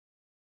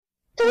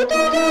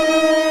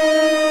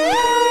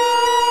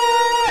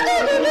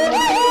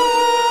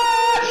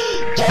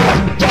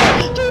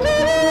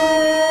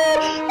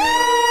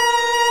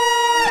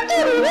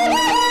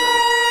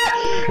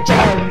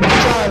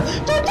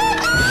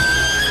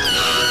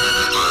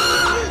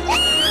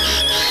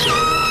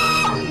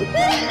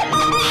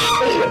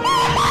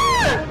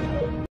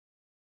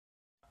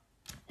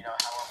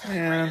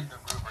Man,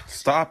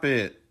 stop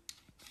it.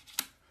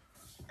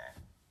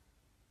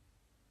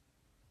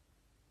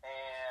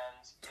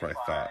 That's what I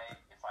thought.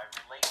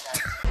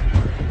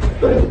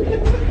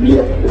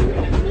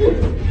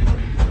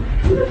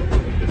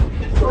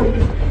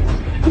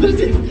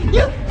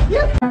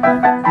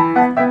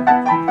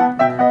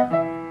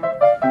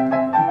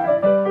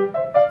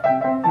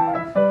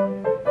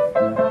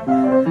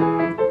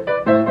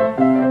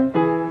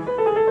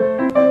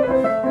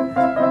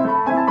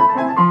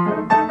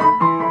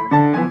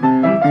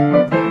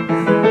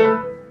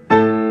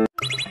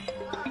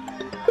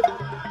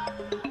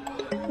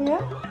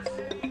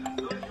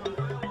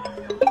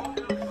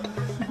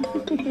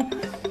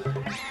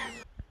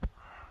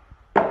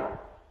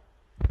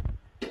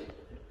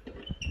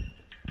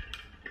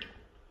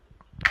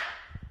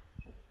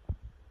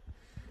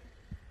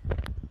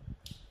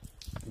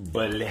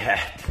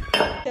 Black.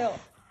 Chill,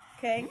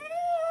 okay?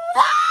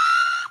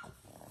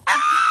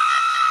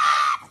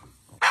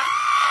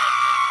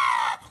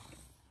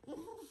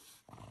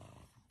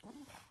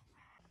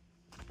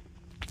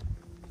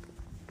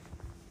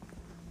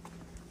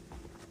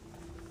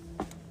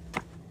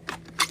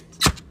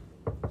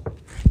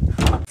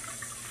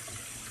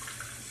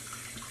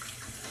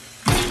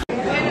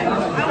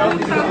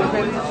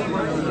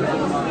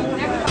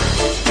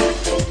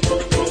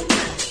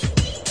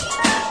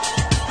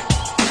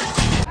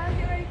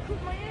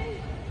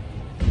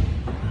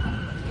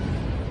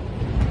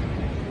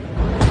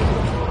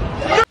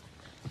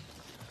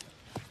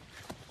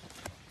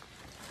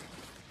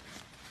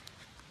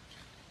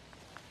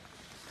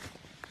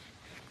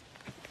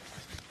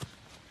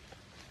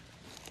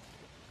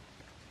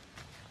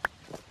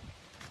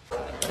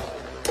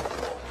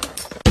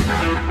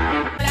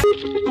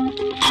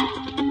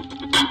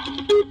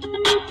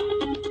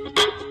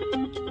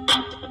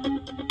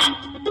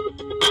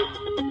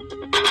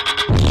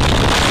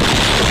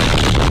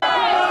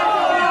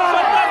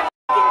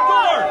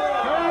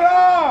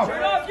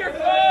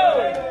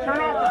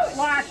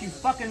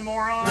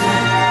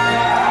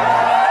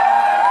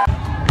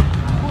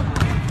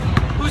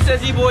 Who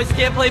says you boys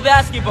can't play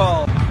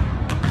basketball?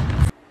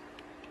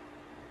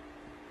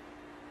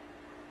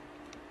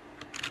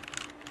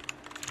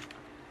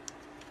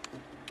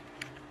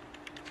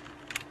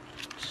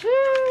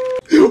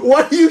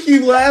 Why do you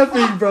keep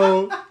laughing,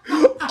 bro?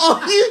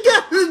 All you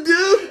gotta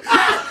do.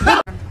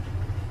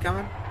 Come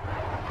on.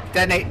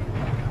 Detonate. It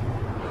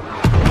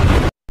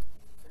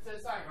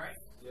says sign, right?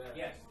 Yeah.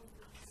 Yes.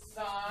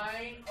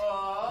 Sign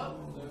up.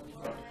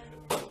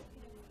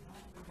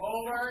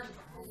 Over.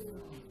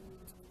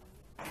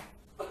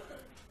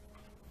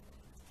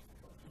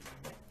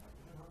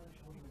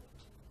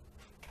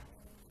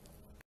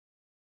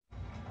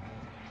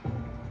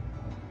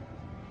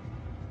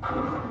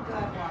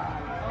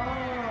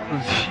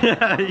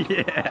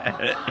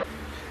 Yeah.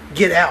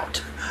 Get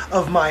out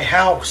of my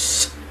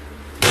house.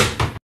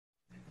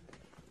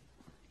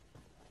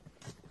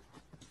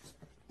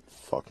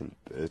 Fucking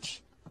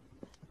bitch.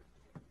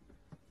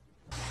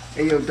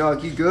 Hey, yo,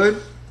 dog, you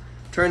good?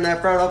 Turn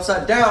that frown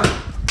upside down.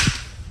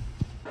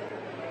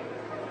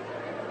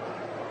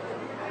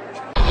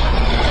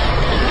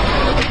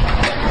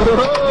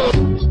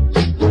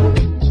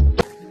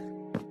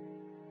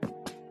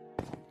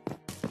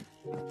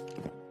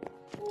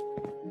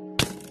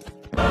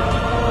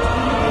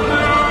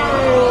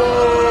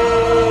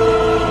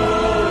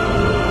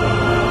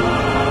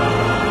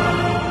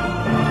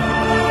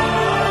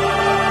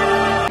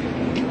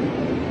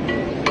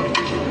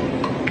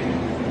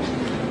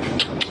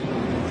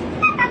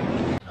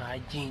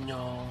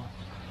 Gino.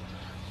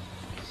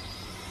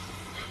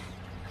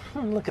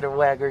 Look at her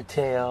wag her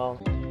tail.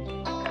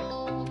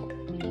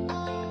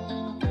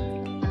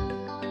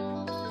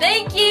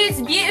 Thank you,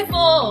 it's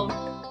beautiful!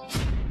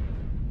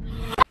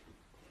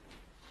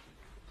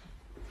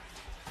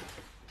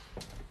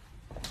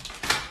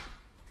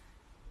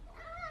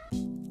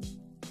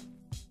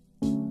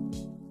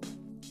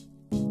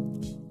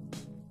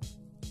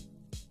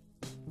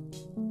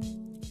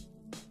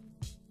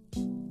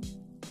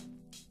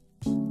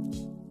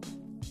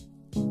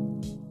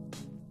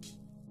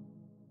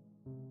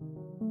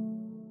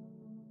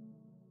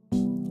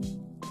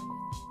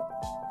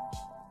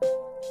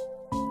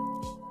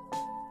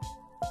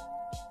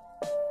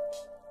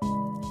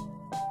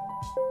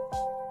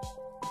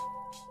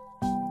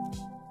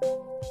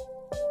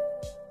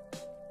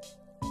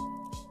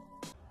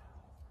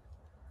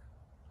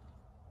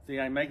 Think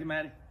I can make it,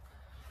 Maddie?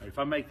 If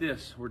I make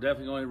this, we're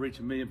definitely going to reach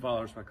 1 million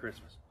followers by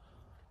Christmas.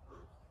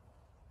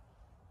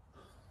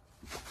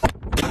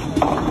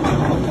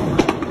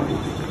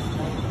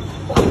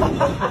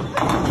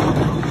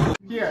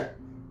 Here.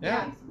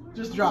 Yeah.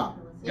 Just drop.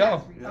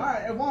 Go.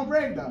 Alright, it won't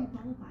break though.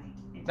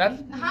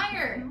 That's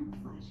Higher.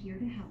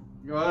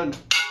 good.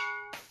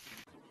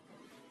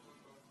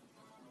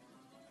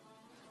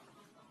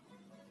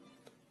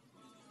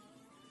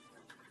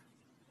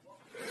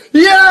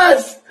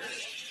 Yes!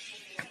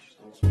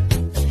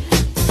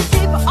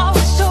 People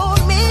always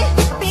told me,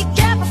 be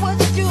careful what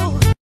you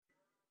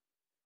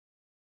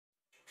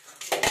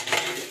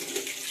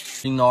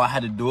do. You know, I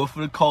had to do it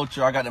for the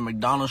culture. I got the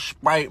McDonald's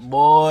Sprite,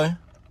 boy.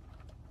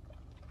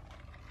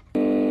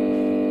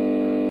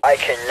 I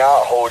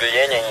cannot hold it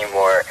in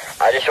anymore.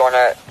 I just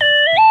wanna...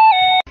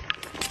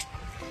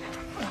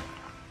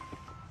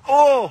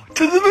 Oh,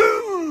 to the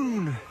moon!